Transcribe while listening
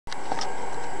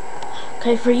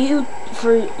Okay, for you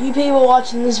people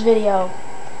watching this video,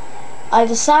 I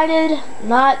decided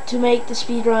not to make the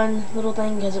speedrun little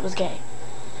thing because it was gay.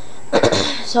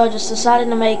 So I just decided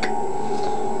to make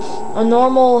a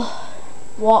normal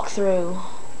walkthrough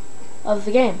of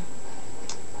the game.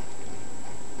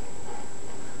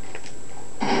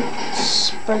 Let's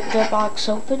break that box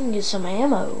open and get some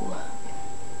ammo.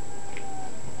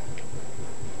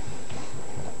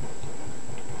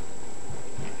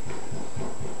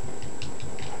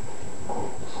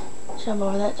 Jump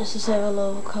over that just to save a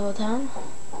little couple time.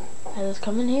 Hey, let's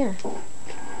come in here.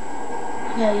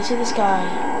 Yeah, you see this guy.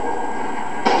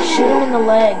 Shoot him in the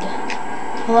leg.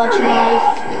 Pull out your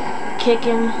knife. Kick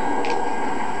him.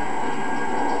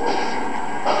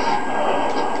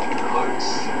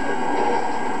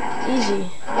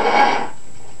 Easy.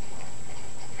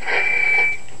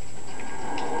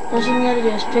 First thing you gotta do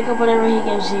is pick up whatever he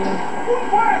gives you.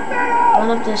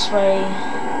 Run up this way.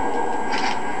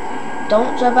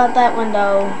 Don't jump out that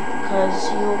window,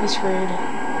 because you will be screwed.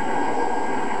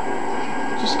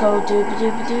 Just go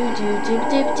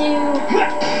doop-a-doop-a-doo-doo-doop-a-doop-a-doo.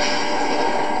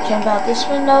 Jump out this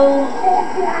window.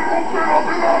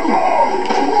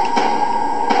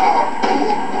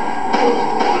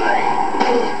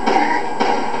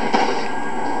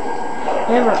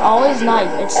 Remember, always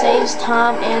knife. It saves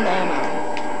time and ammo.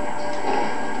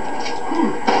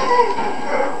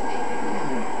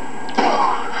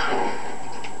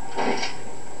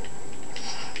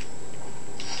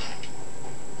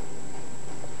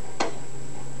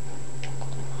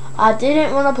 I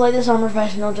didn't want to play this on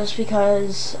professional just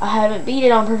because I haven't beat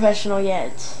it on professional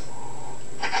yet.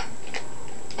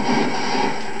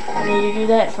 I need to do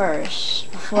that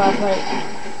first before I play it.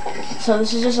 So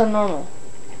this is just a normal.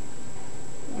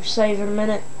 We'll save in a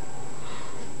minute.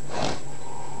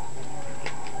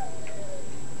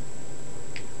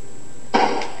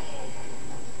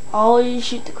 Always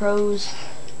shoot the crows.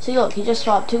 See, look, he just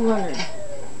swapped 200.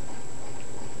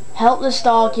 Help this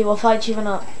dog. He will fight you.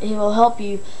 He will help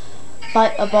you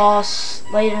fight a boss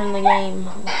later in the game,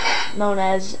 known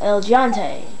as El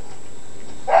Gigante.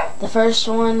 The first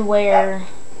one where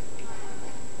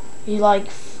you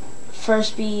like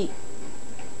first beat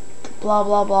blah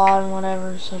blah blah and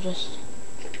whatever. So just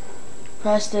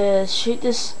press this, shoot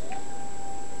this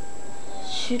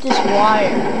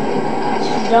wire. If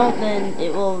you don't, then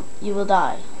you will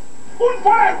die.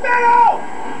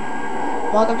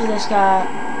 Walk up to this guy,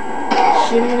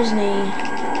 shoot him in his knee,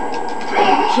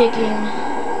 kick him,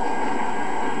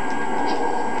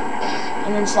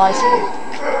 and then slice him.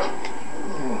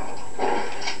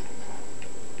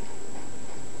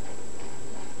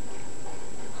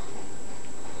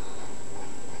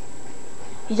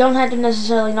 You don't have to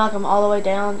necessarily knock him all the way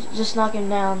down, just knock him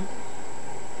down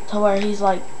to where he's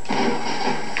like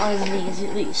on his knees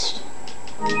at least.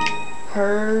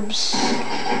 Herbs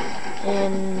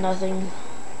and nothing.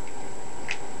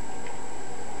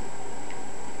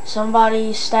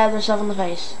 Somebody stabbed herself in the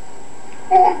face.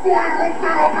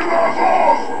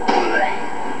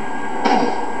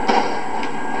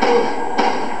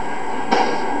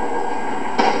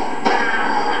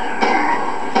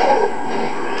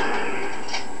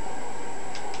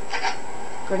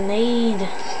 Grenade.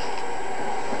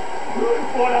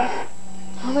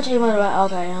 How much ammo do I?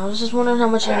 Okay, I was just wondering how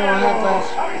much ammo I have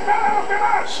left.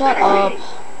 Shut up.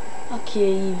 I'll kill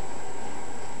you.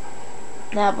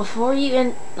 Now before you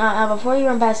run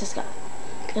past this guy,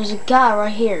 there's a guy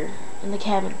right here in the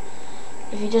cabin.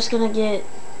 If you just want to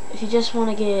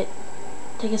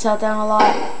take his health down a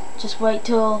lot, just wait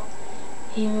till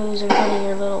he moves in front of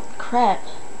your little crap.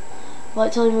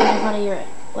 Wait till he moves in front of your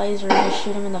laser and just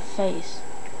shoot him in the face.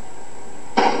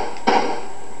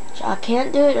 I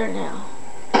can't do it right now.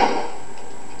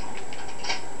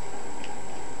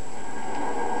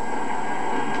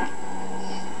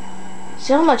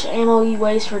 See how much ammo you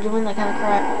waste for doing that kind of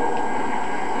crap?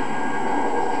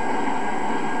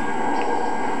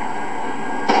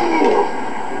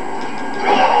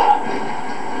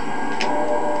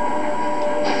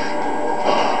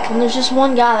 When there's just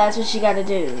one guy, that's what you gotta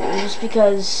do. Just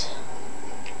because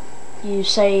you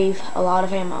save a lot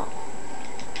of ammo.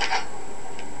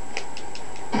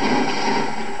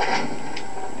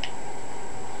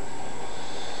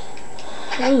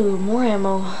 Ooh, more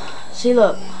ammo. See,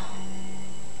 look.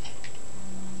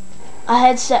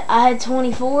 I had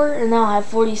 24 and now I have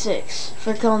 46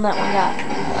 for killing that one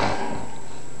guy.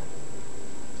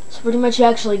 So pretty much you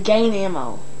actually gain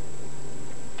ammo.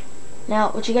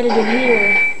 Now what you gotta do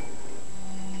here,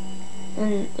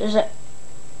 and there's a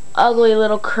ugly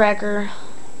little cracker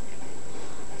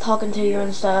talking to you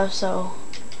and stuff, so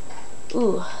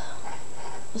ooh.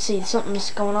 Let's see,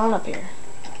 something's going on up here.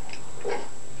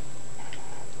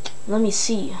 Let me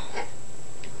see.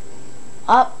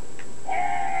 Up. The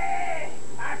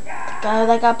guy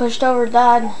that got pushed over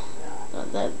died.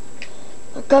 They're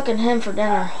cooking him for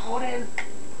dinner.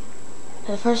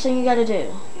 The first thing you gotta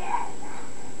do.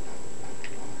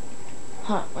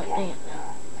 Huh, wait, dang it.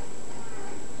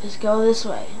 Just go this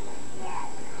way.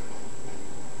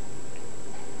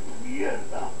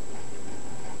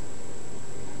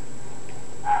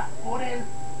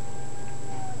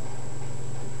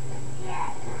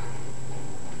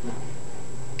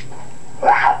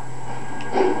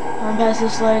 Run past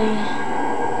this lady.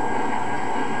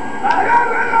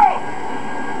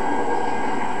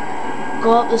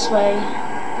 Go up this way.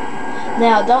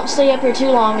 Now, don't stay up here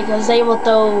too long because they will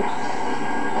throw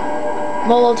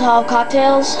Molotov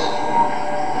cocktails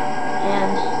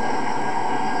and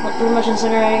pretty much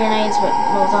incendiary grenades, but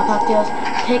Molotov cocktails.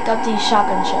 Pick up these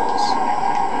shotgun shells.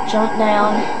 Jump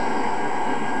down.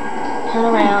 Turn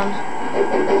around.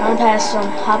 Run past them.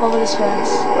 Hop over this fence.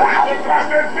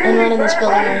 And run in this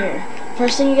building right here.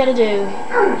 First thing you gotta do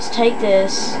is take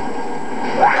this,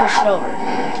 push it over.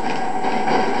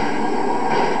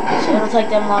 So it'll take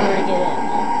them longer to get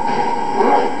in.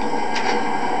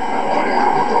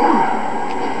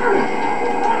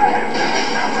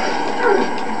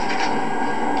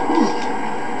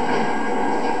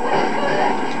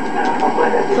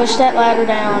 Push that ladder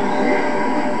down.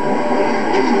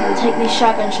 Take these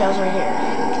shotgun shells right here.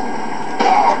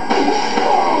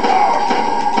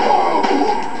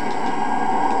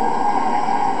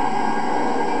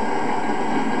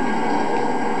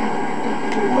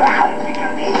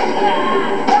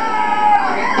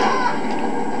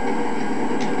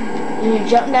 And you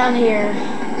jump down here.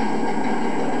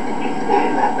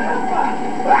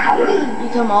 You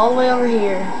come all the way over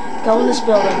here. Go in this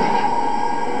building.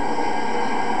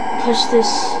 Push this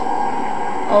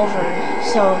over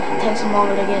so it takes them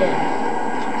longer to get in.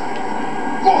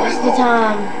 This is the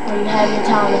time where you have your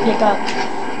time to pick up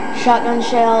shotgun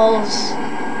shells,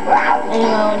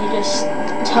 ammo, and you just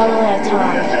totally have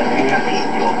time.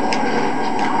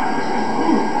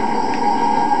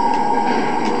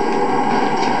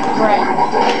 Right.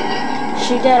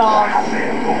 Shoot that off.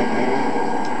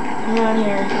 Come around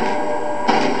here.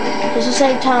 Just to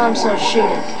save time, so shoot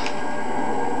it.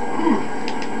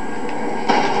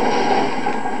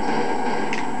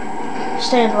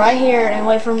 Stand right here and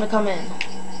wait for him to come in.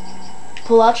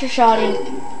 Pull out your shotty.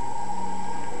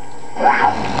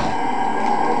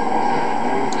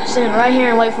 Stand right here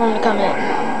and wait for him to come in.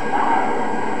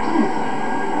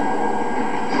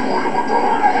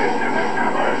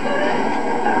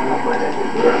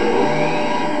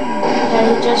 Okay,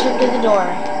 he just ripped through the door.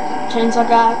 Chainsaw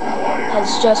guy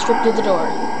has just ripped through the door.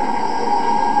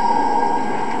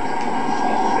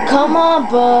 Come on,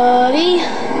 buddy.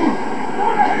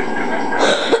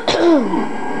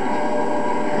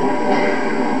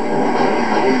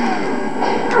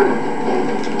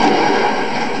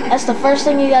 That's the first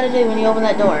thing you gotta do when you open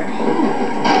that door.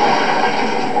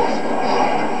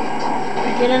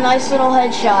 Get a nice little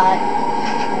headshot.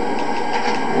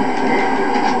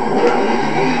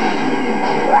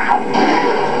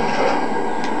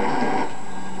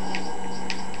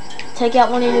 Take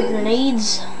out one of your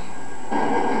grenades.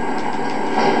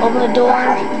 Open the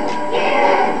door.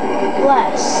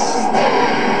 Blast.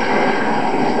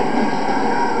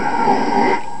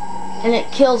 And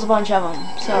it kills a bunch of them,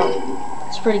 so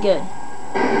it's pretty good.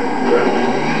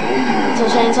 So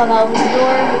Chainsaw guy opens the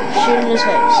door, shoot him in his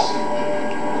face.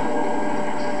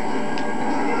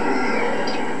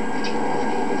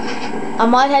 I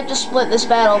might have to split this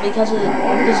battle because due to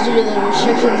the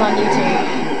restrictions on YouTube.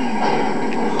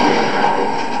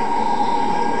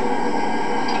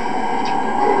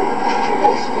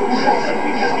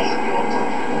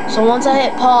 So once I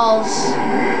hit pause,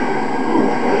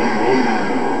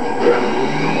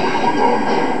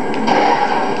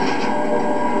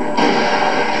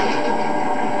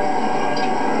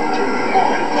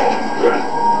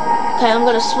 okay, I'm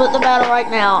going to split the battle right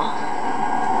now.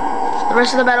 The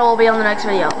rest of the battle will be on the next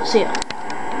video. See ya.